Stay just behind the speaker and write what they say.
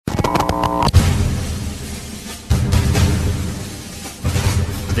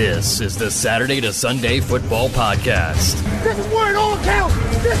This is the Saturday to Sunday Football Podcast. This is where it all counts.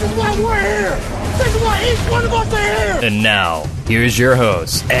 This is why we're here. This is why each one of us are here. And now, here's your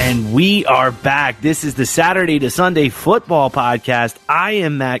host. And we are back. This is the Saturday to Sunday Football Podcast. I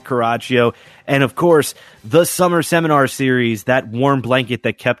am Matt Caraccio. And of course, the summer seminar series, that warm blanket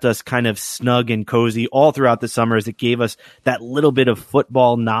that kept us kind of snug and cozy all throughout the summer, as it gave us that little bit of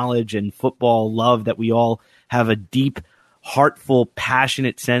football knowledge and football love that we all have a deep, heartful,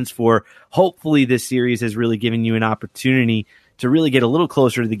 passionate sense for. Hopefully this series has really given you an opportunity to really get a little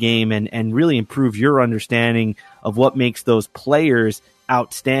closer to the game and really improve your understanding of what makes those players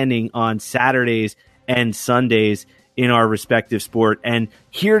outstanding on Saturdays and Sundays in our respective sport. And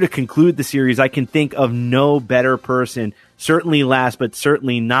here to conclude the series, I can think of no better person, certainly last but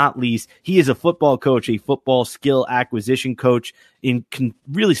certainly not least. He is a football coach, a football skill acquisition coach,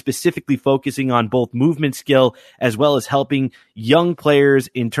 really specifically focusing on both movement skill as well as helping young players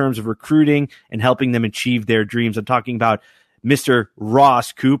in terms of recruiting and helping them achieve their dreams. I'm talking about Mr.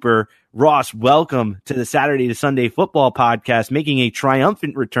 Ross Cooper. Ross, welcome to the Saturday to Sunday Football Podcast, making a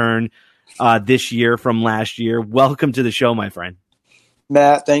triumphant return this year from last year. Welcome to the show, my friend.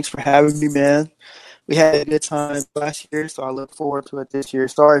 Matt, thanks for having me, man. We had a good time last year, so I look forward to it this year.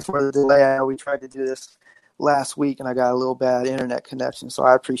 Sorry for the delay. I know we tried to do this last week, and I got a little bad internet connection, so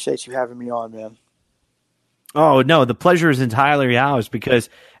I appreciate you having me on, man. Oh, no, the pleasure is entirely ours, because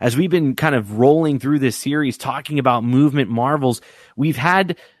as we've been kind of rolling through this series talking about movement marvels, we've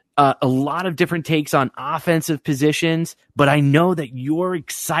had a lot of different takes on offensive positions, but I know that you're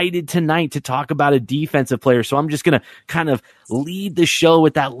excited tonight to talk about a defensive player. So I'm just going to kind of lead the show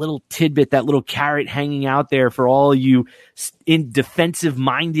with that little tidbit, that little carrot hanging out there for all you in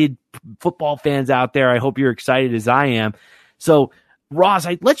defensive-minded football fans out there. I hope you're excited as I am. So Ross,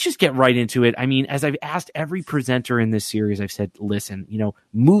 let's just get right into it. I mean, as I've asked every presenter in this series, I've said, listen,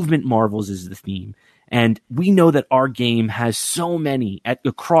 movement marvels is the theme. And we know that our game has so many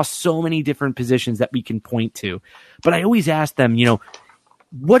across so many different positions that we can point to. But I always ask them,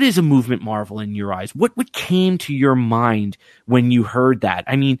 what is a movement marvel in your eyes? What came to your mind when you heard that?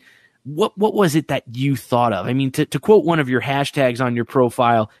 I mean, what was it that you thought of? I mean, to quote one of your hashtags on your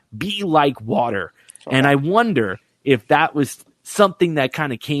profile, be like water. Okay. And I wonder if that was something that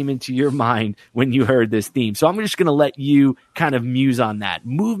kind of came into your mind when you heard this theme. So I'm just going to let you kind of muse on that.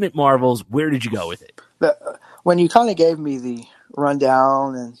 Movement marvels, where did you go with it? When you kind of gave me the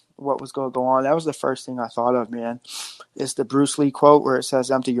rundown and what was going to go on, that was the first thing I thought of, man. It's the Bruce Lee quote where it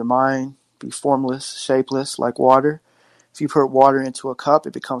says, empty your mind, be formless, shapeless, like water. If you put water into a cup,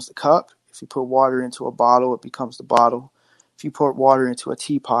 it becomes the cup. If you put water into a bottle, it becomes the bottle. If you put water into a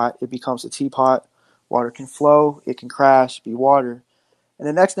teapot, it becomes a teapot. Water can flow, it can crash, be water. And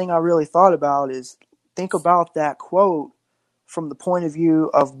the next thing I really thought about is think about that quote from the point of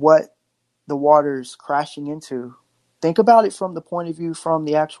view of what the water's crashing into. Think about it from the point of view from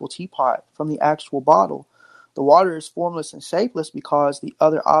the actual teapot, from the actual bottle. The water is formless and shapeless because the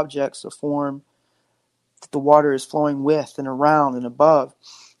other objects of form that the water is flowing with and around and above.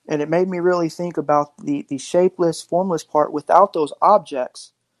 And it made me really think about the shapeless, formless part. Without those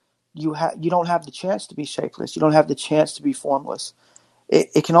objects, you don't have the chance to be shapeless. You don't have the chance to be formless.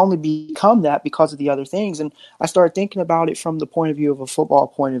 It can only become that because of the other things. And I started thinking about it from the point of view of a football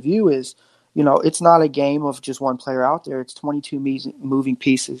point of view is, it's not a game of just one player out there. It's 22 moving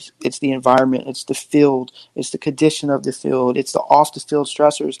pieces. It's the environment. It's the field. It's the condition of the field. It's the off-the-field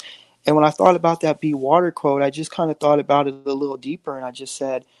stressors. And when I thought about that be water quote, I just kind of thought about it a little deeper. And I just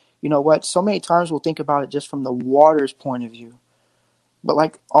said, you know what? So many times we'll think about it just from the water's point of view. But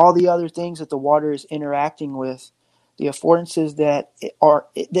like all the other things that the water is interacting with, the affordances that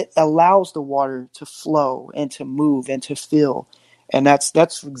allows the water to flow and to move and to feel. And that's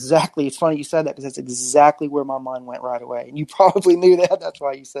exactly, it's funny you said that because that's exactly where my mind went right away. And you probably knew that. That's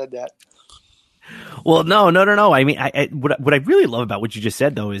why you said that. Well, no. I mean, what I really love about what you just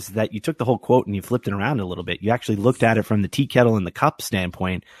said, though, is that you took the whole quote and you flipped it around a little bit. You actually looked at it from the tea kettle and the cup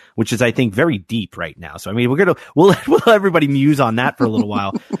standpoint, which is, I think, very deep right now. So, I mean, we'll let everybody muse on that for a little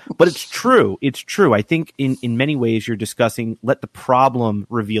while. But it's true. It's true. I think in many ways you're discussing let the problem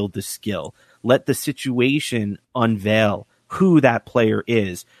reveal the skill. Let the situation unveil who that player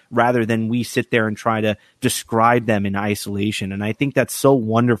is, rather than we sit there and try to describe them in isolation. And I think that's so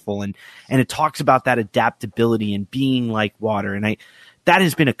wonderful. And it talks about that adaptability and being like water. And that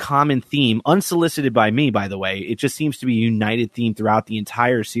has been a common theme, unsolicited by me, by the way. It just seems to be a united theme throughout the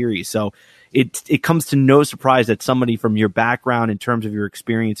entire series. So it comes to no surprise that somebody from your background in terms of your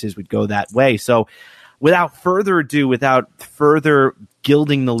experiences would go that way. So without further ado, without further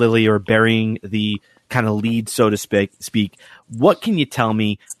gilding the lily or burying the kind of lead, so to speak. What can you tell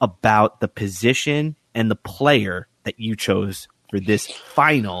me about the position and the player that you chose for this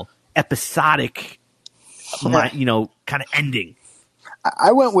final episodic, kind of ending?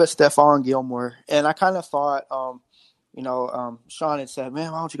 I went with Stephon Gilmore, and I kind of thought, Sean had said,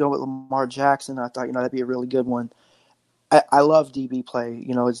 man, why don't you go with Lamar Jackson? I thought, that'd be a really good one. I love DB play.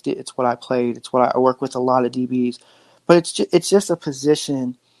 It's what I played. It's what I work with a lot of DBs. But it's just a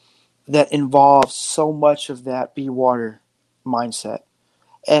position that involves so much of that be water mindset.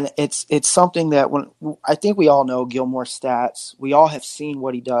 And it's something that I think we all know Gilmore's stats. We all have seen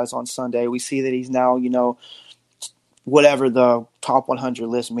what he does on Sunday. We see that he's now, whatever the top 100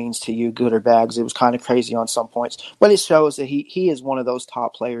 list means to you, good or bad, because it was kind of crazy on some points. But it shows that he is one of those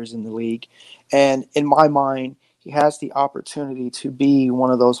top players in the league. And in my mind, he has the opportunity to be one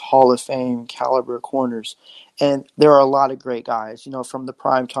of those Hall of Fame caliber corners. And there are a lot of great guys, from the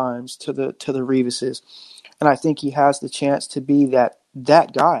prime times to the Revises. And I think he has the chance to be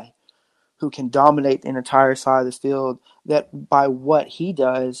that guy who can dominate an entire side of the field, that by what he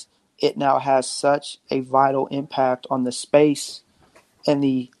does, it now has such a vital impact on the space and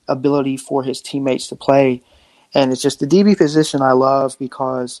the ability for his teammates to play. And it's just the DB position I love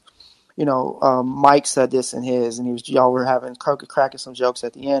because, Mike said this in his, and y'all were having cracking some jokes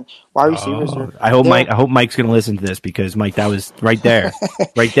at the end. Wide receivers are. I hope Mike's going to listen to this because Mike, that was right there,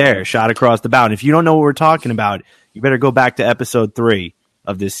 right there, shot across the bow. And if you don't know what we're talking about, you better go back to episode 3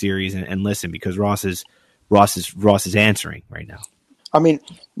 of this series and listen because Ross is answering right now. I mean,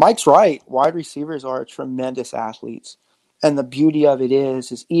 Mike's right. Wide receivers are tremendous athletes. And the beauty of it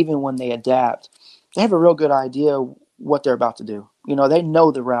is even when they adapt, they have a real good idea what they're about to do. They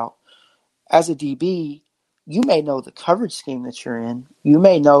know the route. As a DB, you may know the coverage scheme that you're in. You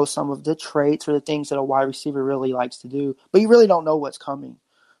may know some of the traits or the things that a wide receiver really likes to do, but you really don't know what's coming.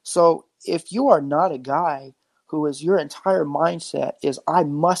 So if you are not a guy who is your entire mindset is I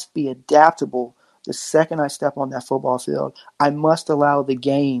must be adaptable the second I step on that football field, I must allow the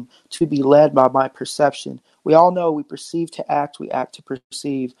game to be led by my perception. We all know we perceive to act, we act to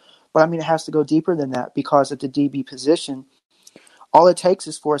perceive. But it has to go deeper than that because at the DB position, all it takes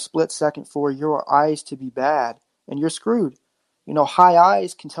is for a split second for your eyes to be bad, and you're screwed. High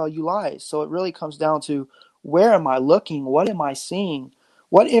eyes can tell you lies. So it really comes down to where am I looking? What am I seeing?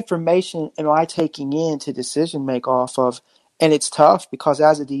 What information am I taking in to decision make off of? And it's tough because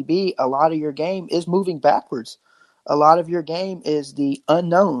as a DB, a lot of your game is moving backwards. A lot of your game is the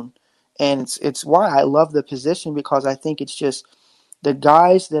unknown. And it's why I love the position because I think it's just the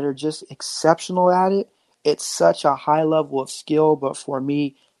guys that are just exceptional at it. It's such a high level of skill, but for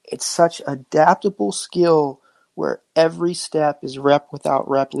me, it's such adaptable skill where every step is rep without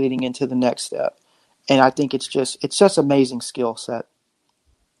rep leading into the next step. And I think it's just amazing skill set.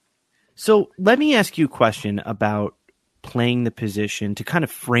 So let me ask you a question about playing the position to kind of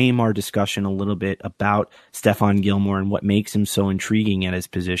frame our discussion a little bit about Stephon Gilmore and what makes him so intriguing at his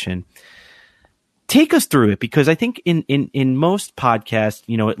position. Take us through it because I think in most podcasts,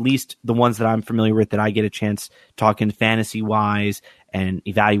 at least the ones that I'm familiar with that I get a chance talking fantasy wise and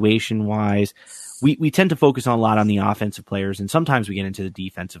evaluation wise, we tend to focus on a lot on the offensive players and sometimes we get into the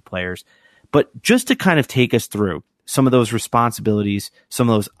defensive players. But just to kind of take us through some of those responsibilities, some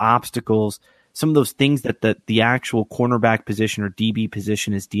of those obstacles, some of those things that the actual cornerback position or DB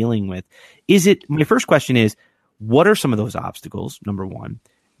position is dealing with. My first question is, what are some of those obstacles? Number one.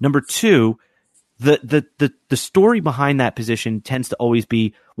 Number two, the story behind that position tends to always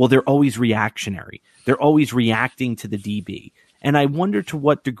be, well, they're always reactionary. They're always reacting to the DB. And I wonder to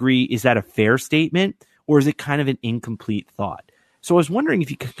what degree is that a fair statement or is it kind of an incomplete thought? So I was wondering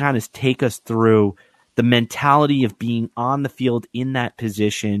if you could kind of take us through the mentality of being on the field in that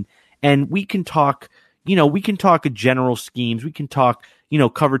position. And we can talk, general schemes. We can talk,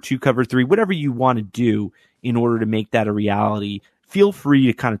 cover 2, cover 3, whatever you want to do in order to make that a reality. Feel free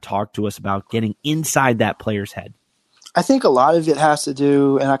to kind of talk to us about getting inside that player's head. I think a lot of it has to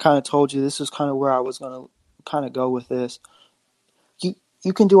do, and I kind of told you this is kind of where I was going to kind of go with this.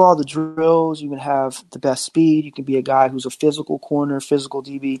 You can do all the drills. You can have the best speed. You can be a guy who's a physical corner, physical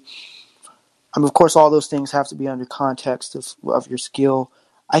DB. Of course, all those things have to be under context of your skill.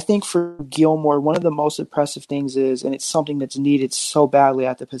 I think for Gilmore, one of the most impressive things is, and it's something that's needed so badly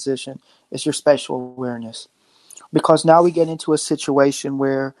at the position, is your spatial awareness. Because now we get into a situation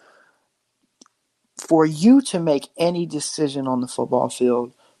where for you to make any decision on the football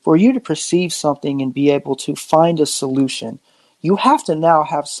field, for you to perceive something and be able to find a solution, you have to now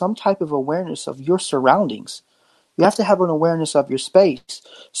have some type of awareness of your surroundings. You have to have an awareness of your space.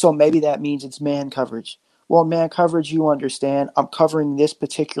 So maybe that means it's man coverage. Well, man coverage, you understand, I'm covering this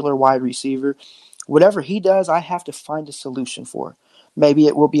particular wide receiver. Whatever he does, I have to find a solution for. Maybe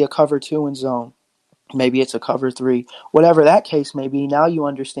it will be a cover 2 in zone. Maybe it's a cover 3. Whatever that case may be, now you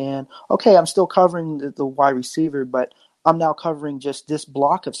understand, okay, I'm still covering the wide receiver, but I'm now covering just this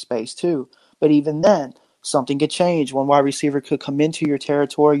block of space too. But even then, something could change. One wide receiver could come into your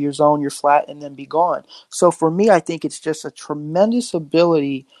territory, your zone, your flat, and then be gone. So for me, I think it's just a tremendous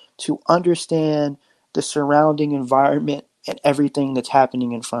ability to understand the surrounding environment and everything that's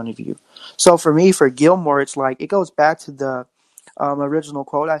happening in front of you. So for me, for Gilmore, it's like it goes back to the original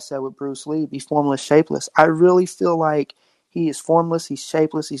quote I said with Bruce Lee, be formless, shapeless. I really feel like he is formless, he's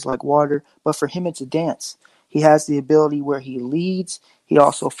shapeless, he's like water, but for him it's a dance. He has the ability where he leads, he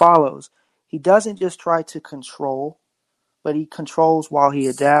also follows. He doesn't just try to control, but he controls while he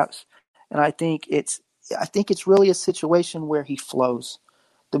adapts. And I think it's really a situation where he flows.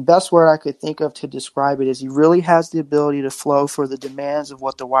 The best word I could think of to describe it is he really has the ability to flow for the demands of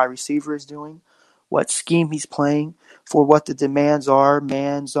what the wide receiver is doing, what scheme he's playing, for what the demands are,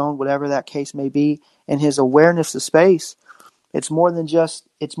 man, zone, whatever that case may be, and his awareness of space. It's more than just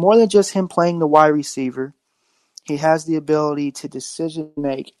him playing the wide receiver. He has the ability to decision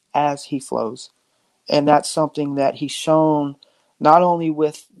make as he flows. And that's something that he's shown not only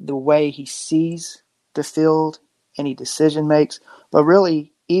with the way he sees the field and he decision makes, but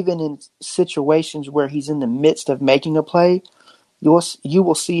really even in situations where he's in the midst of making a play, you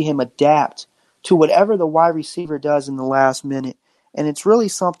will see him adapt to whatever the wide receiver does in the last minute. And it's really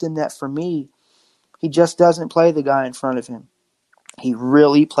something that for me, he just doesn't play the guy in front of him. He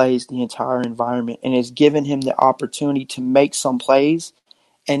really plays the entire environment and has given him the opportunity to make some plays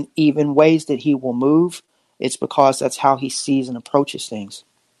and even ways that he will move. It's because that's how he sees and approaches things.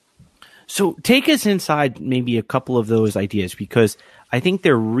 So take us inside maybe a couple of those ideas, because I think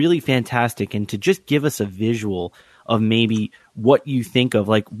they're really fantastic. And to just give us a visual of maybe what you think of,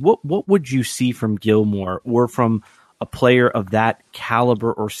 like what would you see from Gilmore or from a player of that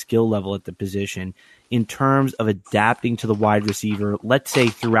caliber or skill level at the position in terms of adapting to the wide receiver, let's say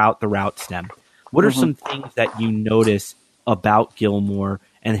throughout the route stem? What are some things that you notice about Gilmore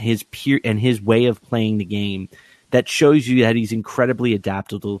and his way of playing the game that shows you that he's incredibly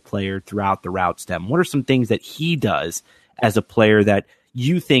adaptable player throughout the route stem? What are some things that he does as a player that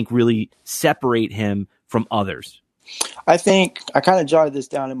you think really separate him from others? I think I kind of jotted this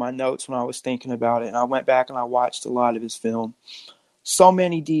down in my notes when I was thinking about it, and I went back and I watched a lot of his film. So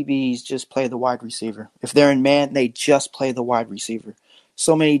many DBs just play the wide receiver. If they're in man, they just play the wide receiver.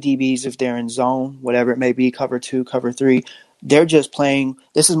 So many DBs, if they're in zone, whatever it may be, cover 2, cover 3, they're just playing,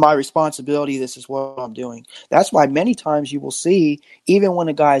 this is my responsibility, this is what I'm doing. That's why many times you will see, even when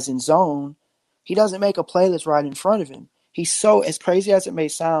a guy's in zone, he doesn't make a play that's right in front of him. He's so, as crazy as it may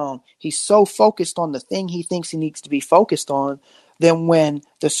sound, he's so focused on the thing he thinks he needs to be focused on, then when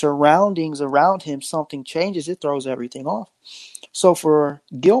the surroundings around him, something changes, it throws everything off. So for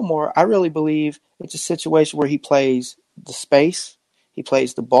Gilmore, I really believe it's a situation where he plays the space, he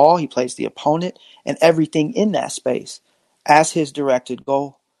plays the ball, he plays the opponent, and everything in that space as his directed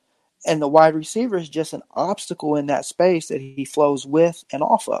goal. And the wide receiver is just an obstacle in that space that he flows with and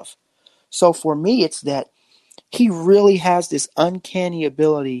off of. So for me, it's that he really has this uncanny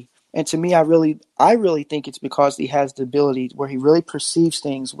ability. And to me, I really think it's because he has the ability where he really perceives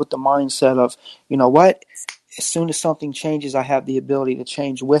things with the mindset of, you know what, as soon as something changes, I have the ability to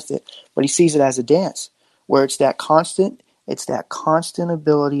change with it. But he sees it as a dance where it's that constant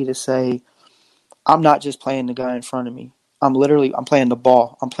ability to say, I'm not just playing the guy in front of me. I'm playing the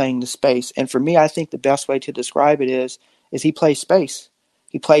ball. I'm playing the space. And for me, I think the best way to describe it is he plays space.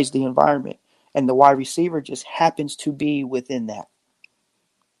 He plays the environment. And the wide receiver just happens to be within that.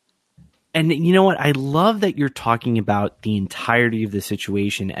 And you know what? I love that you're talking about the entirety of the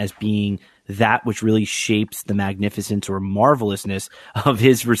situation as being that which really shapes the magnificence or marvelousness of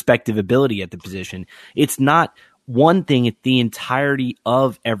his respective ability at the position. It's not one thing, it's the entirety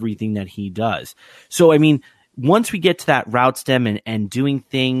of everything that he does. So, I mean, once we get to that route stem and doing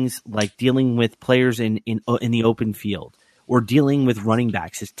things like dealing with players in the open field or dealing with running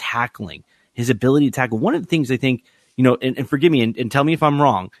backs, his tackling, his ability to tackle, one of the things I think, you know, and forgive me and tell me if I'm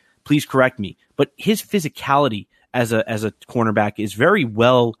wrong, please correct me, but his physicality as a cornerback is very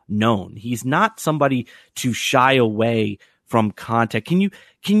well known. He's not somebody to shy away from contact. Can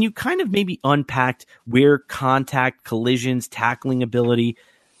you kind of maybe unpack where contact, collisions, tackling ability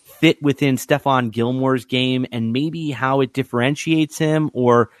fit within Stephon Gilmore's game and maybe how it differentiates him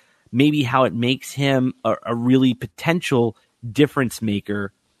or maybe how it makes him a really potential difference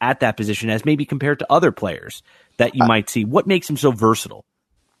maker at that position as maybe compared to other players that you might see? What makes him so versatile?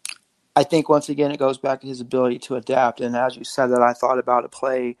 I think once again it goes back to his ability to adapt. And as you said that, I thought about a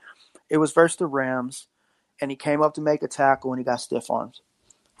play It was versus the Rams, and he came up to make a tackle, and he got stiff armed.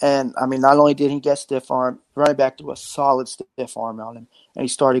 And, I mean, not only did he get stiff armed, running back threw a solid stiff arm on him, and he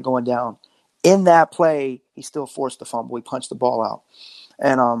started going down. In that play, he still forced the fumble. He punched the ball out.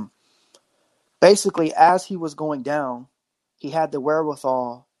 And basically, as he was going down, he had the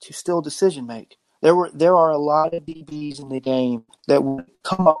wherewithal to still decision make. There are a lot of DBs in the game that would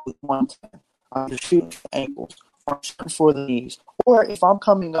come up with 110. I'm shooting for ankles, or I'm shooting for the knees. Or if I'm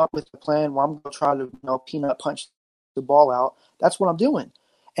coming up with a plan where I'm going to try to peanut punch the ball out, that's what I'm doing.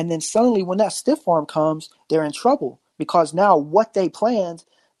 And then suddenly when that stiff arm comes, they're in trouble because now what they planned,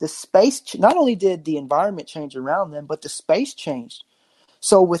 the space, not only did the environment change around them, but the space changed.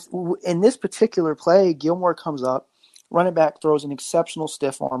 So in this particular play, Gilmore comes up, running back throws an exceptional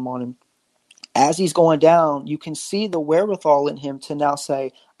stiff arm on him. As he's going down, you can see the wherewithal in him to now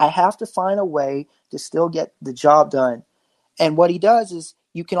say, I have to find a way to still get the job done. And what he does is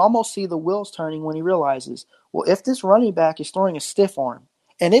you can almost see the wheels turning when he realizes, well, if this running back is throwing a stiff arm,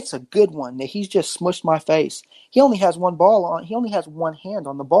 and it's a good one that he's just smushed my face, he only has one hand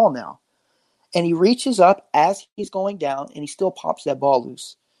on the ball now. And he reaches up as he's going down, and he still pops that ball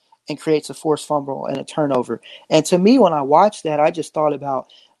loose and creates a forced fumble and a turnover. And to me, when I watched that, I just thought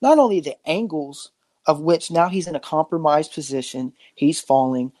about not only the angles of which now he's in a compromised position, he's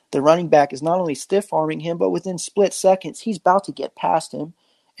falling. The running back is not only stiff-arming him, but within split seconds, he's about to get past him.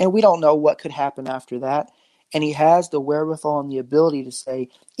 And we don't know what could happen after that. And he has the wherewithal and the ability to say,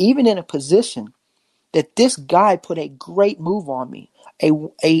 even in a position that this guy put a great move on me,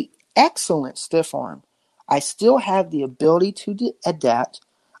 a excellent stiff arm, I still have the ability to adapt.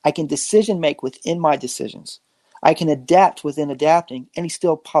 I can decision make within my decisions. I can adapt within adapting, and he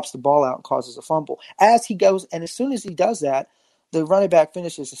still pops the ball out and causes a fumble. As he goes, and as soon as he does that, the running back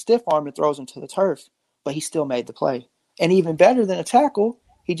finishes a stiff arm and throws him to the turf, but he still made the play. And even better than a tackle,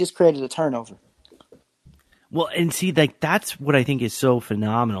 he just created a turnover. Well, and see, like, that's what I think is so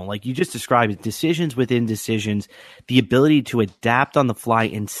phenomenal. Like you just described it, decisions within decisions, the ability to adapt on the fly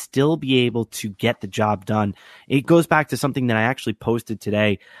and still be able to get the job done. It goes back to something that I actually posted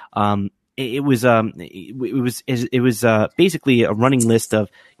today. It was basically a running list of,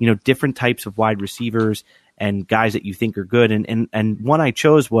 different types of wide receivers and guys that you think are good. And one I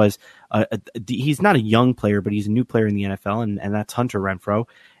chose was, he's not a young player, but he's a new player in the NFL, and that's Hunter Renfrow.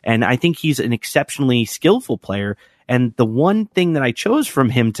 And I think he's an exceptionally skillful player. And the one thing that I chose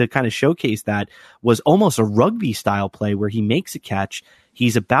from him to kind of showcase that was almost a rugby style play where he makes a catch.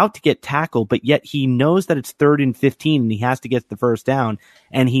 He's about to get tackled, but yet he knows that it's 3rd and 15 and he has to get the first down.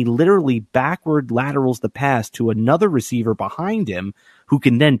 And he literally backward laterals the pass to another receiver behind him who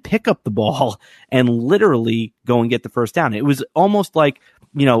can then pick up the ball and literally go and get the first down. It was almost like,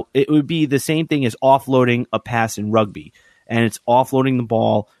 it would be the same thing as offloading a pass in rugby. And it's offloading the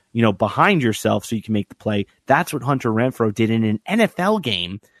ball, behind yourself so you can make the play. That's what Hunter Renfrow did in an NFL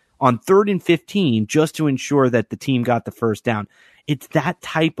game on 3rd and 15 just to ensure that the team got the first down. It's that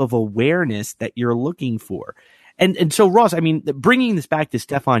type of awareness that you're looking for. And so, Ross, bringing this back to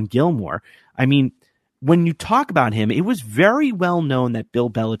Stephon Gilmore, when you talk about him, it was very well known that Bill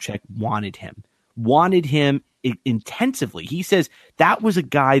Belichick wanted him intensively. He says that was a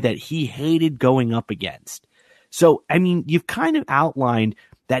guy that he hated going up against. So, you've kind of outlined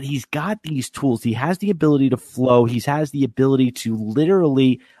that he's got these tools. He has the ability to flow. He has the ability to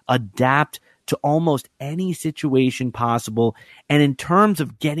literally adapt to almost any situation possible. And in terms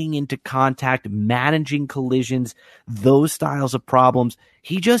of getting into contact, managing collisions, those styles of problems,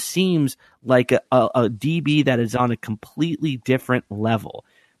 he just seems like a DB that is on a completely different level.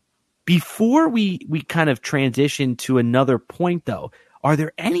 Before we kind of transition to another point, though, are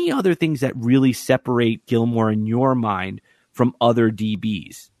there any other things that really separate Gilmore in your mind from other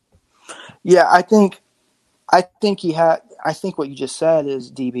DBs? Yeah, I think what you just said is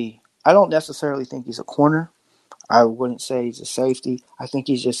DB. I don't necessarily think he's a corner. I wouldn't say he's a safety. I think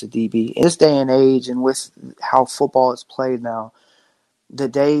he's just a DB. In this day and age and with how football is played now, the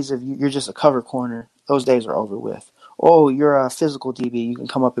days of you're just a cover corner, those days are over with. Oh, you're a physical DB. You can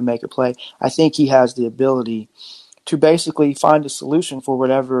come up and make a play. I think he has the ability to basically find a solution for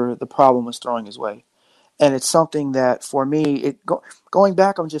whatever the problem is throwing his way. And it's something that, for me, going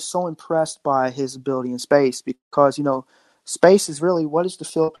back, I'm just so impressed by his ability in space because, space is really what is the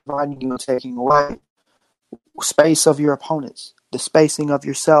field providing you and taking away? Space of your opponents, the spacing of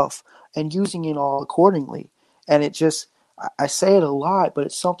yourself, and using it all accordingly. And it just, I say it a lot, but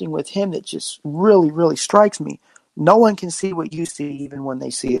it's something with him that just really, really strikes me. No one can see what you see even when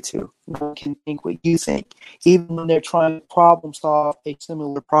they see it too. No one can think what you think, even when they're trying to problem solve a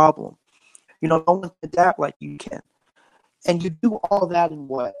similar problem. No one can adapt like you can. And you do all that in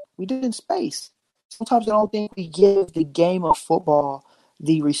what? We do it in space. Sometimes I don't think we give the game of football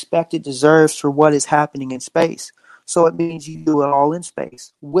the respect it deserves for what is happening in space. So it means you do it all in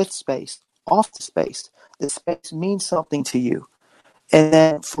space, with space, off the space. The space means something to you. And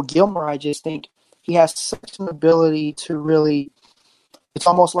then for Gilmore, I just think he has such an ability to really, it's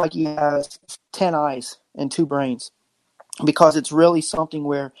almost like he has 10 eyes and 2 brains, because it's really something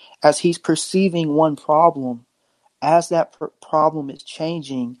where as he's perceiving one problem, as that problem is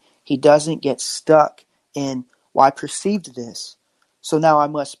changing, he doesn't get stuck in, well, I perceived this, so now I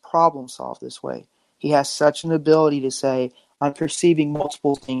must problem solve this way. He has such an ability to say, I'm perceiving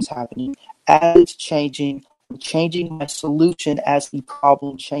multiple things happening. As it's changing, I'm changing my solution as the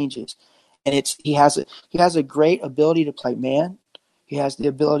problem changes. And he has a great ability to play man. He has the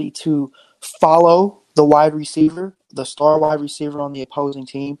ability to follow the wide receiver, the star wide receiver on the opposing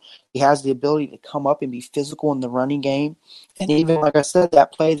team. He has the ability to come up and be physical in the running game. And even, like I said,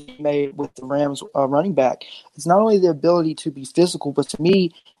 that play that he made with the Rams running back, it's not only the ability to be physical, but to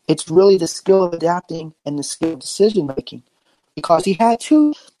me, it's really the skill of adapting and the skill of decision-making. Because he had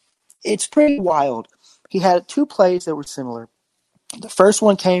it's pretty wild. He had 2 plays that were similar. The first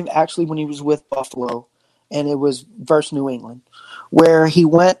one came actually when he was with Buffalo, and it was versus New England, where he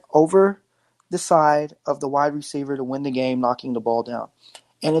went over the side of the wide receiver to win the game, knocking the ball down.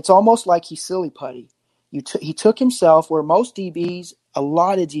 And it's almost like he silly putty. He took himself where most DBs, a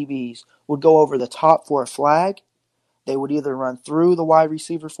lot of DBs, would go over the top for a flag. They would either run through the wide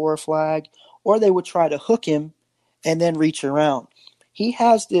receiver for a flag, or they would try to hook him and then reach around. He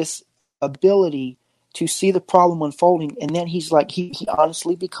has this ability to see the problem unfolding, and then he's like, he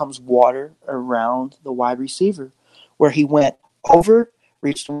honestly becomes water around the wide receiver, where he went over,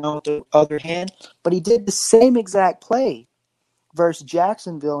 reached around with the other hand, but he did the same exact play versus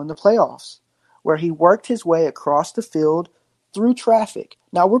Jacksonville in the playoffs, where he worked his way across the field through traffic.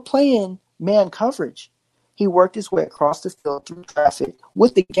 Now we're playing man coverage. He worked his way across the field through traffic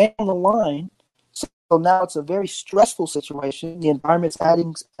with the game on the line. So now it's a very stressful situation. The environment's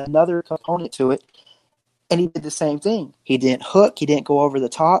adding another component to it. And he did the same thing. He didn't hook. He didn't go over the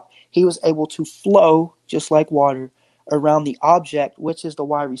top. He was able to flow just like water around the object, which is the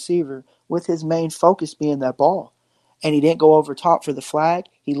wide receiver, with his main focus being that ball. And he didn't go over top for the flag.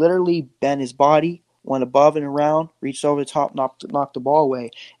 He literally bent his body, went above and around, reached over the top, knocked the ball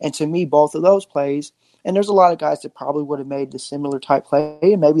away. And to me, both of those plays, and there's a lot of guys that probably would have made the similar type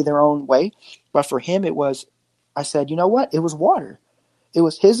play, maybe their own way. But for him, it was, I said, you know what? It was water. It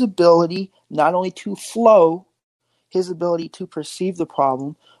was his ability not only to flow, his ability to perceive the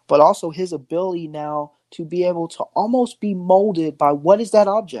problem, but also his ability now to be able to almost be molded by what is that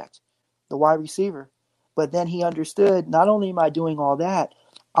object, the wide receiver. But then he understood, not only am I doing all that,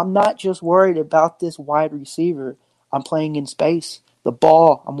 I'm not just worried about this wide receiver. I'm playing in space. The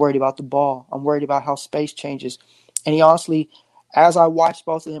ball, I'm worried about the ball. I'm worried about how space changes. And he honestly, as I watched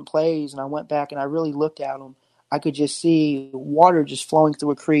both of them plays and I went back and I really looked at them, I could just see water just flowing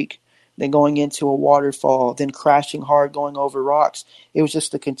through a creek, then going into a waterfall, then crashing hard, going over rocks. It was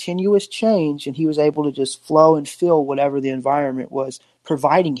just a continuous change, and he was able to just flow and feel whatever the environment was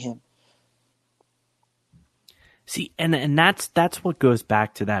providing him. See, and that's what goes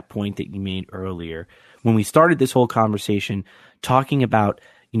back to that point that you made earlier when we started this whole conversation, talking about,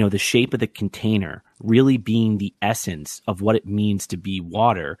 you know, the shape of the container really being the essence of what it means to be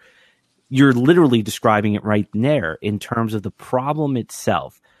water. You're literally describing it right there in terms of the problem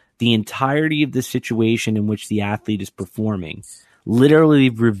itself, the entirety of the situation in which the athlete is performing, literally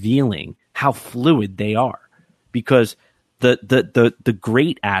revealing how fluid they are. Because the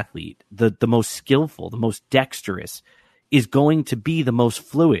great athlete, the most skillful, the most dexterous, is going to be the most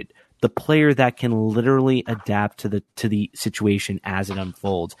fluid, the player that can literally adapt to the situation as it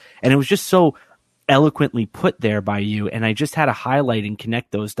unfolds. And it was just so eloquently put there by you, and I just had to highlight and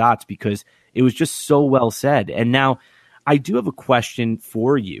connect those dots because it was just so well said. And now I do have a question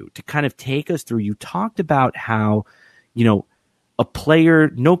for you to kind of take us through. You talked about how, you know,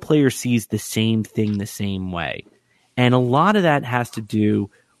 no player sees the same thing the same way. And a lot of that has to do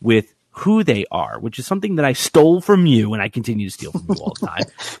with who they are, which is something that I stole from you and I continue to steal from you all the time,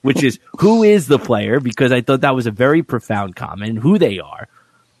 which is who is the player, because I thought that was a very profound comment, who they are.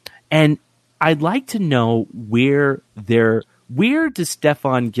 And I'd like to know where does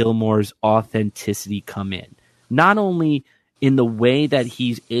Stephon Gilmore's authenticity come in? Not only in the way that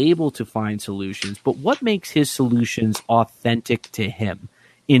he's able to find solutions, but what makes his solutions authentic to him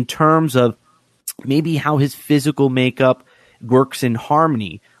in terms of maybe how his physical makeup works in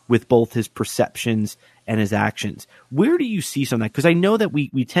harmony with both his perceptions and his actions. Where do you see some of that? Because I know that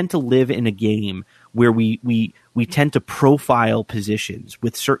we tend to live in a game where we tend to profile positions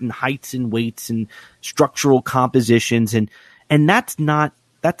with certain heights and weights and structural compositions, and that's not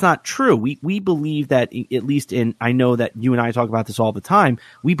true. We believe that, at least I know that you and I talk about this all the time,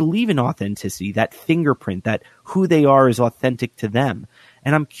 we believe in authenticity, that fingerprint, that who they are is authentic to them.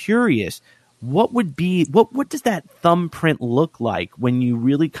 And I'm curious, what does that thumbprint look like when you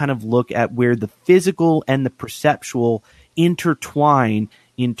really kind of look at where the physical and the perceptual intertwine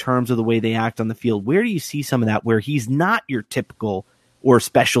in terms of the way they act on the field? Where do you see some of that where he's not your typical or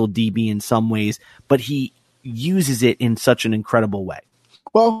special DB in some ways, but he uses it in such an incredible way?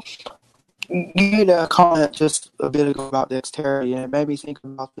 Well, you made a comment just a bit ago about dexterity, and it made me think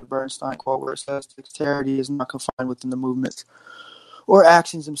about the Bernstein quote where it says dexterity is not confined within the movements or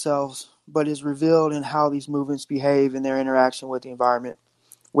actions themselves, but is revealed in how these movements behave in their interaction with the environment,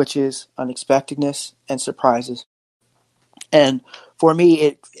 which is unexpectedness and surprises. And for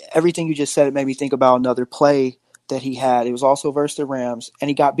me, everything you just said, it made me think about another play that he had. It was also versus the Rams, and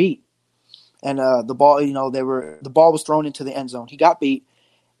he got beat. And the ball, the ball was thrown into the end zone. He got beat,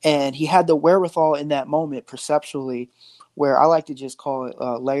 and he had the wherewithal in that moment, perceptually, where I like to just call it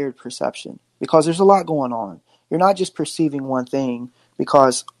layered perception, because there's a lot going on. You're not just perceiving one thing,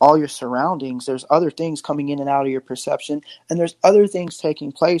 because all your surroundings, there's other things coming in and out of your perception, and there's other things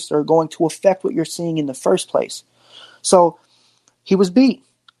taking place that are going to affect what you're seeing in the first place. So he was beat,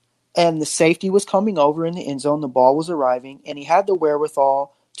 and the safety was coming over in the end zone. The ball was arriving, and he had the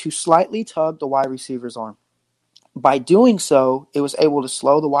wherewithal to slightly tug the wide receiver's arm. By doing so, it was able to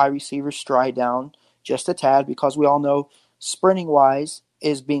slow the wide receiver's stride down just a tad, because we all know sprinting-wise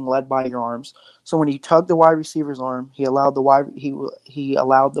is being led by your arms. So when he tugged the wide receiver's arm, he allowed the wide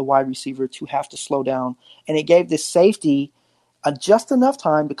receiver to have to slow down, and it gave the safety just enough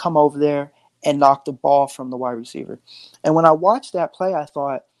time to come over there and knock the ball from the wide receiver. And when I watched that play, I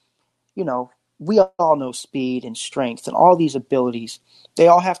thought, we all know speed and strength and all these abilities. They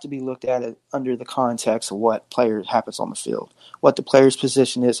all have to be looked at under the context of what player happens on the field, what the player's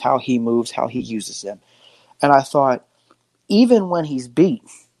position is, how he moves, how he uses them. And I thought, even when he's beat,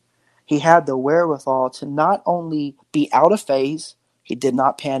 he had the wherewithal to not only be out of phase, he did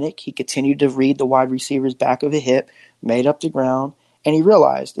not panic, he continued to read the wide receiver's back of the hip, made up the ground, and he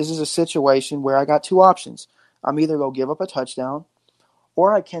realized this is a situation where I got two options. I'm either going to give up a touchdown,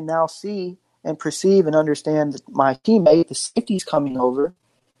 or I can now see and perceive and understand that my teammate, the safety's coming over,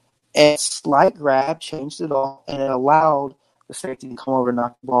 and slight grab changed it all, and it allowed the safety to come over and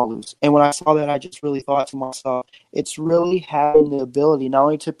knock the ball loose. And when I saw that, I just really thought to myself, it's really having the ability not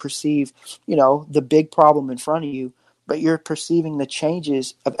only to perceive, the big problem in front of you, but you're perceiving the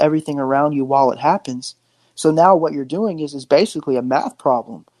changes of everything around you while it happens. So now what you're doing is basically a math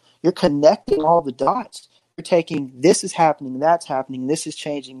problem. You're connecting all the dots. You're taking, this is happening, that's happening, this is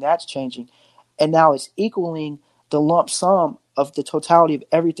changing, that's changing. And now it's equaling the lump sum of the totality of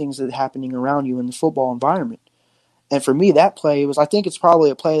everything that's happening around you in the football environment. And for me, that play I think it's probably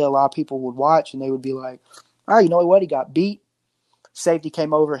a play that a lot of people would watch and they would be like, you know what, he got beat. Safety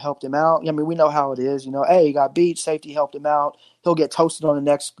came over, helped him out. I mean, we know how it is. Hey, he got beat, safety helped him out. He'll get toasted on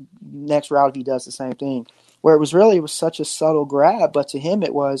the next route if he does the same thing. Where it was such a subtle grab, but to him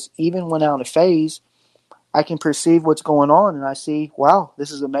it was, even when out of phase, I can perceive what's going on and I see, wow, this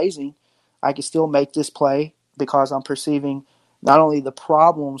is amazing. I can still make this play because I'm perceiving not only the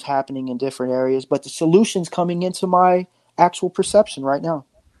problems happening in different areas, but the solutions coming into my actual perception right now.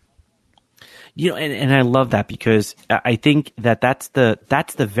 And I love that, because I think that's the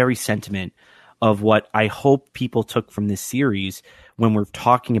very sentiment of what I hope people took from this series when we're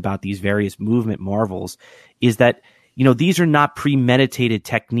talking about these various movement marvels, is that, these are not premeditated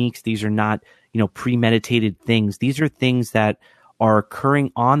techniques. These are not, premeditated things. These are things that are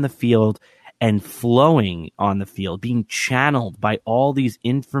occurring on the field and flowing on the field, being channeled by all these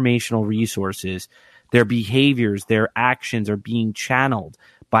informational resources. Their behaviors, their actions are being channeled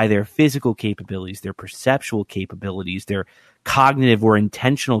by their physical capabilities, their perceptual capabilities, their cognitive or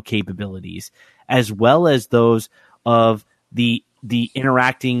intentional capabilities, as well as those of the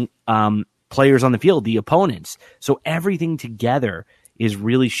interacting players on the field, the opponents. So everything together is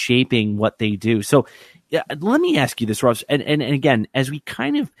really shaping what they do. So let me ask you this, Ross, and again, as we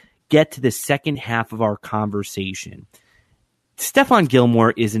kind of get to the second half of our conversation, Stephon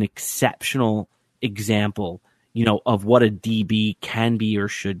Gilmore is an exceptional example, of what a DB can be or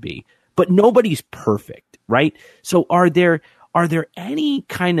should be. But nobody's perfect, right? So are there any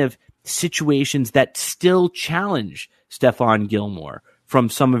kind of situations that still challenge Stephon Gilmore from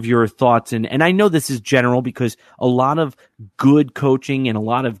some of your thoughts? And I know this is general, because a lot of good coaching and a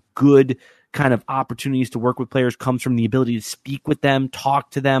lot of good kind of opportunities to work with players comes from the ability to speak with them,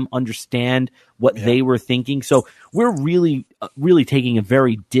 talk to them, understand what they were thinking. So we're really taking a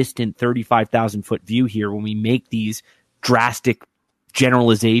very distant 35,000 foot view here when we make these drastic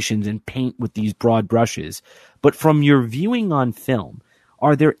generalizations and paint with these broad brushes. But from your viewing on film,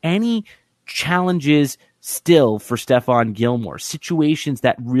 are there any challenges still for Stephon Gilmore, situations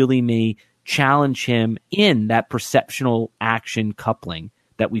that really may challenge him in that perceptional action coupling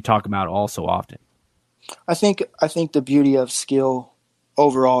that we talk about all so often? I think the beauty of skill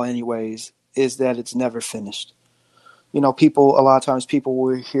overall anyways is that it's never finished. A lot of times people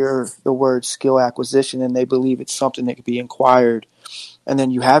will hear the word skill acquisition and they believe it's something that can be acquired, and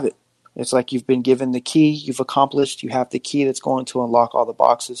then you have it. It's like you've been given the key, you've accomplished, you have the key that's going to unlock all the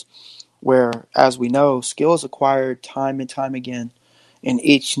boxes. Where, as we know, skill is acquired time and time again in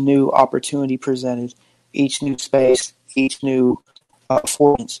each new opportunity presented, each new space, each new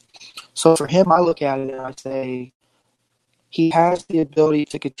affordance. So for him, I look at it and I say he has the ability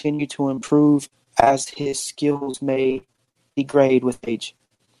to continue to improve as his skills may degrade with age.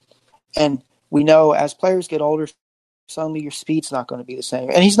 And we know as players get older, suddenly your speed's not going to be the same.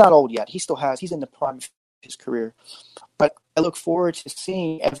 And he's not old yet. He's in the prime of his career. But I look forward to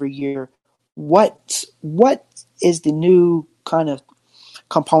seeing every year what is the new kind of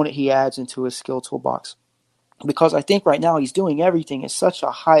component he adds into his skill toolbox. Because I think right now he's doing everything at such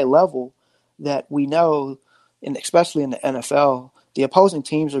a high level that we know, and especially in the NFL, the opposing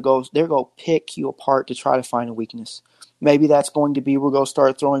teams they're going to pick you apart to try to find a weakness. Maybe that's going to be we're going to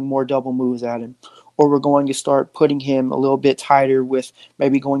start throwing more double moves at him, or we're going to start putting him a little bit tighter with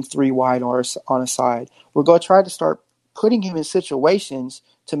maybe going 3 wide or on a side. We're going to try to start putting him in situations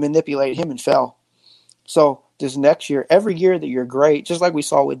to manipulate him and fail. So this next year, every year that you're great, just like we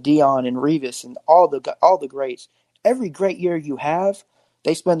saw with Dion and Revis and all the greats, every great year you have,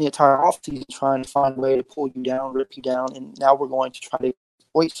 they spend the entire offseason trying to find a way to pull you down, rip you down, and now we're going to try to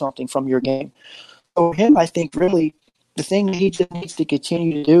exploit something from your game. So for him, I think really the thing that he just needs to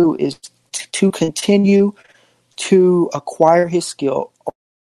continue to do is to continue to acquire his skill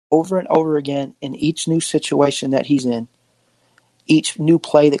over and over again in each new situation that he's in, each new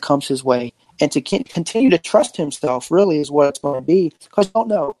play that comes his way, and to continue to trust himself really is what it's going to be. Because you don't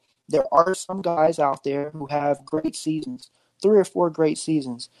know. There are some guys out there who have great seasons, 3 or 4 great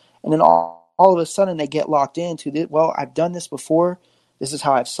seasons, and then all of a sudden they get locked into this. Well, I've done this before. This is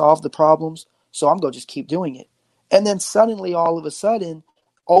how I've solved the problems, so I'm going to just keep doing it. And then suddenly, all of a sudden,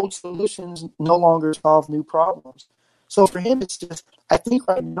 old solutions no longer solve new problems. So for him, it's just, I think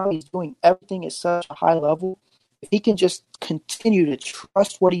right now he's doing everything at such a high level. If he can just continue to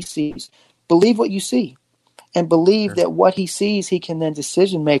trust what he sees, believe what you see, and believe that what he sees he can then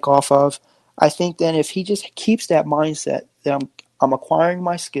decision make off of, I think then if he just keeps that mindset that I'm acquiring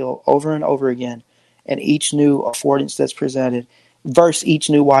my skill over and over again and each new affordance that's presented versus each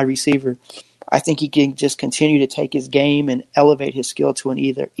new wide receiver, I think he can just continue to take his game and elevate his skill to an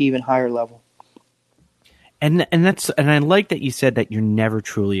even higher level. And I like that you said that you're never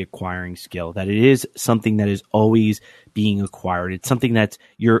truly acquiring skill, that it is something that is always being acquired. It's something that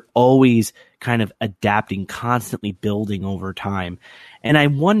you're always kind of adapting, constantly building over time. And I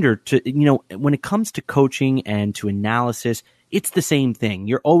wonder when it comes to coaching and to analysis, it's the same thing.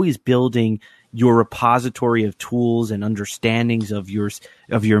 You're always building your repository of tools and understandings of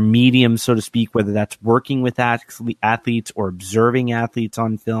your medium, so to speak, whether that's working with athletes or observing athletes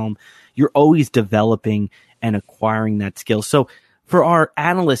on film. You're always developing and acquiring that skill. So for our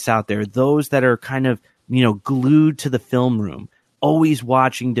analysts out there, those that are kind of, glued to the film room, always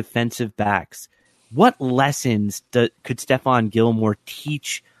watching defensive backs, what lessons could Stephon Gilmore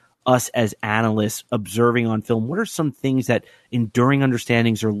teach us as analysts observing on film? What are some things that enduring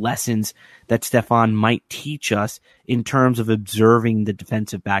understandings or lessons that Stephon might teach us in terms of observing the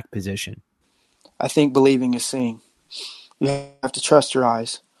defensive back position? I think believing is seeing. You have to trust your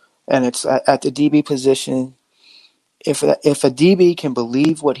eyes. And it's at the DB position, if a DB can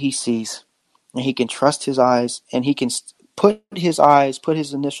believe what he sees, and he can trust his eyes, and he can put his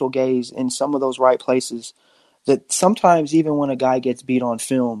initial gaze in some of those right places, that sometimes even when a guy gets beat on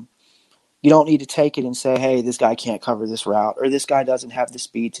film, you don't need to take it and say, hey, this guy can't cover this route, or this guy doesn't have the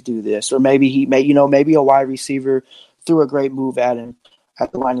speed to do this, or maybe maybe a wide receiver threw a great move at him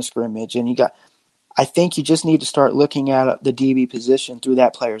at the line of scrimmage, and I think you just need to start looking at the DB position through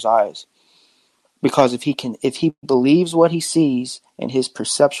that player's eyes. Because if he believes what he sees and his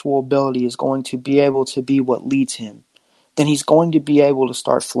perceptual ability is going to be able to be what leads him, then he's going to be able to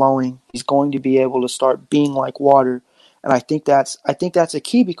start flowing. He's going to be able to start being like water. And I think that's a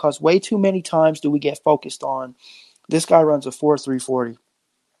key, because way too many times do we get focused on this guy runs a 4.340.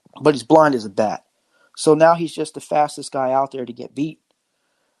 but he's blind as a bat. So now he's just the fastest guy out there to get beat.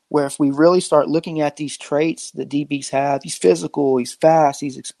 Where if we really start looking at these traits that DBs have, he's physical, he's fast,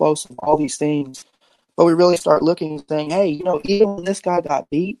 he's explosive, all these things. But we really start looking and saying, hey, even when this guy got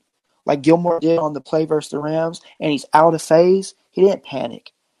beat, like Gilmore did on the play versus the Rams, and he's out of phase, he didn't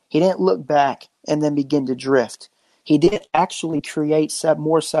panic. He didn't look back and then begin to drift. He did actually create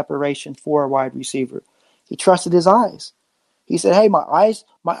more separation for a wide receiver. He trusted his eyes. He said, hey, my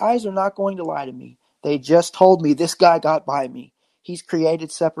eyes are not going to lie to me. They just told me this guy got by me. He's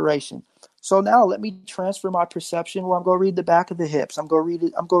created separation. So now let me transfer my perception where I'm going to read the back of the hips. I'm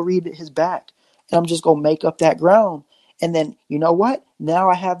going to read his back. And I'm just going to make up that ground. And then, you know what?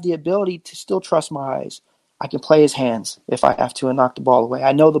 Now I have the ability to still trust my eyes. I can play his hands if I have to and knock the ball away.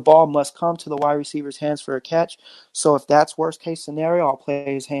 I know the ball must come to the wide receiver's hands for a catch. So if that's worst case scenario, I'll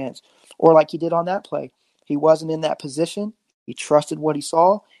play his hands. Or like he did on that play. He wasn't in that position. He trusted what he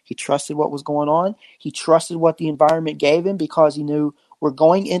saw. He trusted what was going on. He trusted what the environment gave him because he knew we're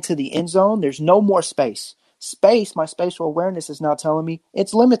going into the end zone. There's no more space. My spatial awareness is now telling me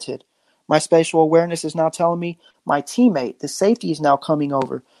it's limited. My spatial awareness is now telling me my teammate, the safety, is now coming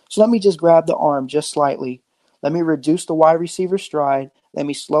over. So let me just grab the arm just slightly. Let me reduce the wide receiver stride. Let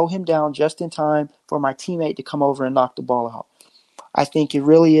me slow him down just in time for my teammate to come over and knock the ball out. I think it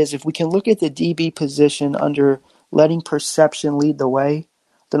really is. If we can look at the DB position under letting perception lead the way,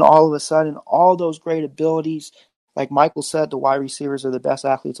 then all of a sudden, all those great abilities, like Michael said, the wide receivers are the best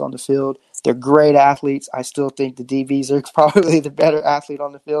athletes on the field. They're great athletes. I still think the DBs are probably the better athlete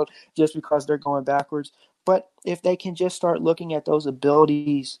on the field just because they're going backwards. But if they can just start looking at those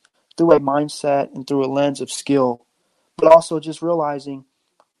abilities through a mindset and through a lens of skill, but also just realizing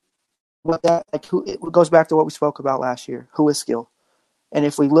it goes back to what we spoke about last year. Who is skill? And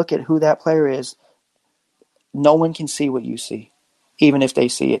if we look at who that player is, no one can see what you see, even if they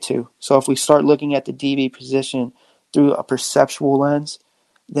see it too. So if we start looking at the DB position through a perceptual lens,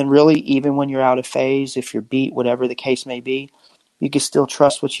 then really even when you're out of phase, if you're beat, whatever the case may be, you can still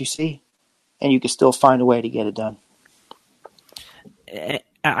trust what you see and you can still find a way to get it done.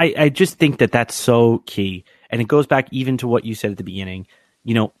 I just think that that's so key. And it goes back even to what you said at the beginning.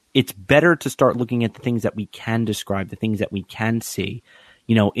 It's better to start looking at the things that we can describe, the things that we can see,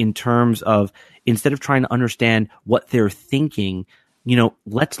 in terms of instead of trying to understand what they're thinking,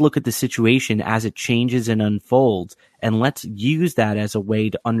 let's look at the situation as it changes and unfolds, and let's use that as a way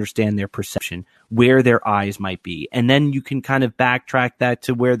to understand their perception, where their eyes might be. And then you can kind of backtrack that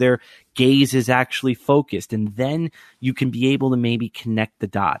to where their gaze is actually focused. And then you can be able to maybe connect the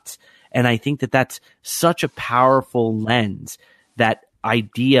dots. And I think that that's such a powerful lens, that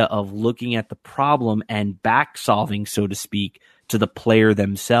idea of looking at the problem and back solving, so to speak, to the player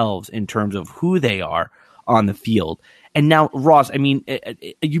themselves in terms of who they are on the field. And now, Ross, I mean,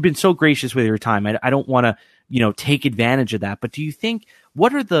 you've been so gracious with your time. I don't want to, take advantage of that. But do you think,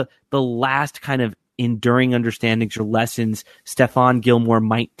 what are the last kind of enduring understandings or lessons Stephon Gilmore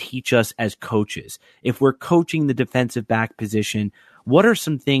might teach us as coaches? If we're coaching the defensive back position, what are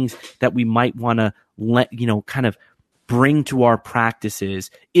some things that we might want to kind of bring to our practices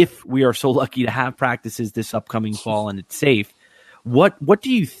if we are so lucky to have practices this upcoming fall and it's safe? What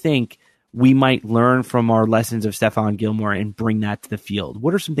do you think we might learn from our lessons of Stephon Gilmore and bring that to the field?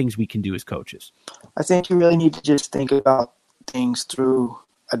 What are some things we can do as coaches? I think you really need to just think about things through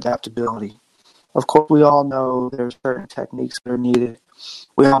adaptability. Of course, we all know there's certain techniques that are needed.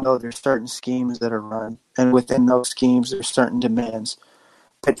 We all know there's certain schemes that are run, and within those schemes, there's certain demands.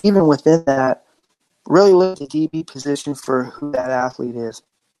 But even within that, really look at the DB position for who that athlete is.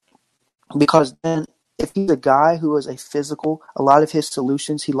 Because then, if he's a guy who is a lot of his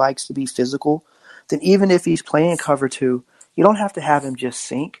solutions, he likes to be physical, then even if he's playing cover two, you don't have to have him just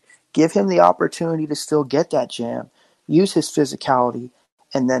sink. Give him the opportunity to still get that jam, use his physicality,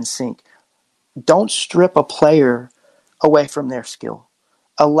 and then sink. Don't strip a player away from their skill.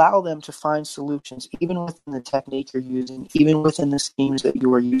 Allow them to find solutions, even within the technique you're using, even within the schemes that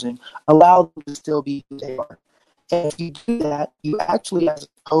you are using. Allow them to still be who they are. And if you do that, you actually, as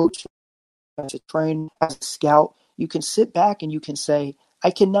a coach, as a trainer, as a scout, you can sit back and you can say,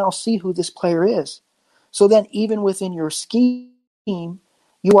 I can now see who this player is. So then even within your scheme,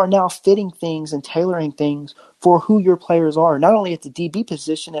 you are now fitting things and tailoring things for who your players are, not only at the DB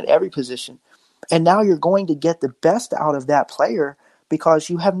position, at every position. And now you're going to get the best out of that player because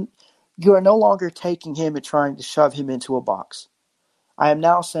you are no longer taking him and trying to shove him into a box. I am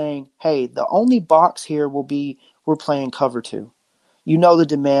now saying, hey, the only box here will be we're playing cover two. You know the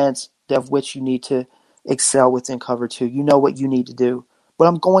demands of which you need to excel within cover two. You know what you need to do. But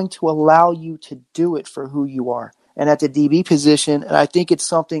I'm going to allow you to do it for who you are. And at the DB position, and I think it's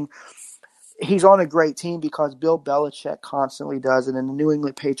something he's on a great team because Bill Belichick constantly does it, and the New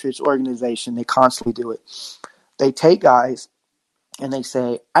England Patriots organization, they constantly do it. They take guys and they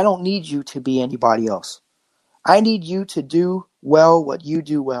say, I don't need you to be anybody else. I need you to do well what you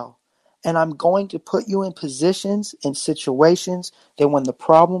do well. And I'm going to put you in positions and situations that when the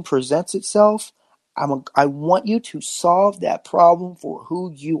problem presents itself, I want you to solve that problem for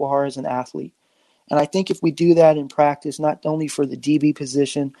who you are as an athlete. And I think if we do that in practice, not only for the DB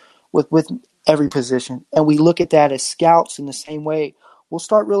position, with every position, and we look at that as scouts in the same way, we'll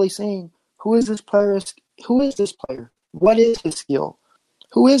start really seeing who is this player? Who is this player? What is his skill?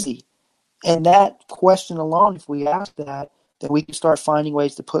 Who is he? And that question alone, if we ask that, then we can start finding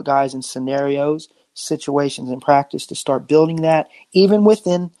ways to put guys in scenarios, situations in practice to start building that, even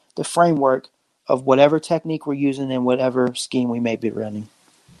within the framework of whatever technique we're using and whatever scheme we may be running.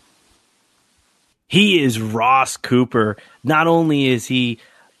 He is Ross Cooper. Not only is he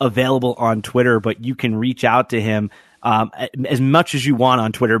available on Twitter, but you can reach out to him as much as you want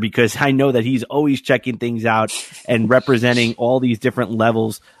on Twitter, because I know that he's always checking things out and representing all these different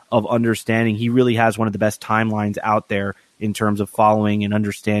levels of understanding. He really has one of the best timelines out there in terms of following and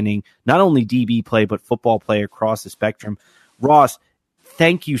understanding not only DB play, but football play across the spectrum. Ross,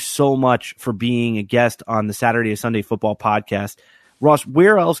 thank you so much for being a guest on the Saturday to Sunday Football Podcast. Ross,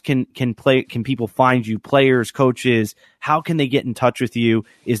 where else can people find you? Players, coaches, how can they get in touch with you?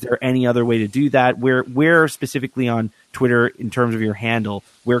 Is there any other way to do that? Where specifically on Twitter, in terms of your handle,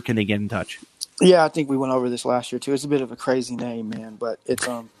 where can they get in touch? Yeah, I think we went over this last year too. It's a bit of a crazy name, man, but it's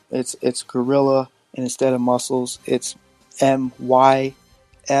Gorilla, and instead of muscles, it's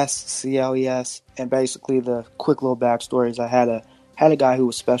MYSCLES. And basically, the quick little backstory is I had a guy who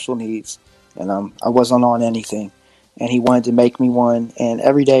was special needs, and I wasn't on anything. And he wanted to make me one. And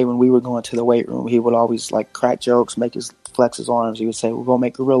every day when we were going to the weight room, he would always like crack jokes, flex his arms. He would say, "We're gonna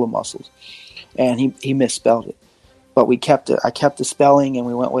make gorilla muscles," and he misspelled it. But I kept the spelling, and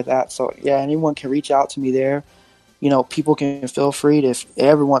we went with that. So yeah, anyone can reach out to me there. People can feel free to, if they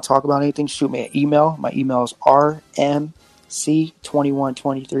ever want to talk about anything, shoot me an email. My email is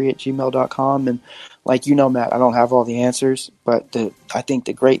rmc2123@gmail.com. And like Matt, I don't have all the answers, but I think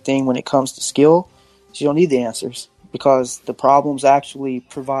the great thing when it comes to skill is you don't need the answers, because the problems actually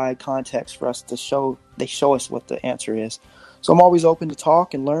provide context for us to show. They show us what the answer is. So I'm always open to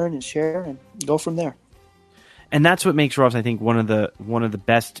talk and learn and share and go from there. And that's what makes Ross, I think, one of the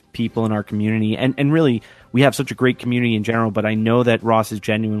best people in our community. And really, we have such a great community in general, but I know that Ross is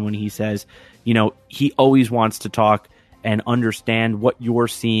genuine when he says, he always wants to talk and understand what you're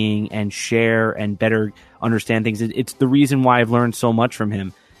seeing and share and better understand things. It's the reason why I've learned so much from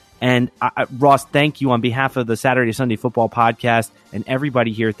him. And Ross, thank you on behalf of the Saturday Sunday Football Podcast and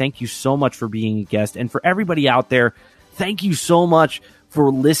everybody here. Thank you so much for being a guest. And for everybody out there, thank you so much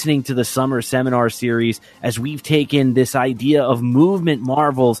for listening to the Summer Seminar Series as we've taken this idea of movement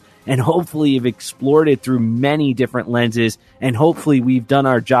marvels and hopefully have explored it through many different lenses. And hopefully we've done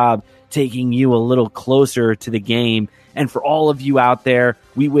our job taking you a little closer to the game. And for all of you out there,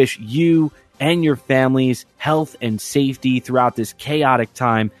 we wish you and your families health and safety throughout this chaotic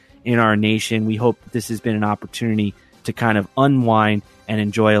time in our nation. We hope this has been an opportunity to kind of unwind and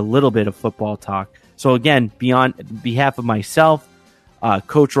enjoy a little bit of football talk. So again, on behalf of myself,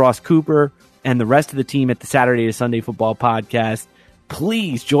 Coach Ross Cooper, and the rest of the team at the Saturday to Sunday Football Podcast,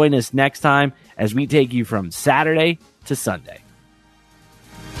 please join us next time as we take you from Saturday to Sunday.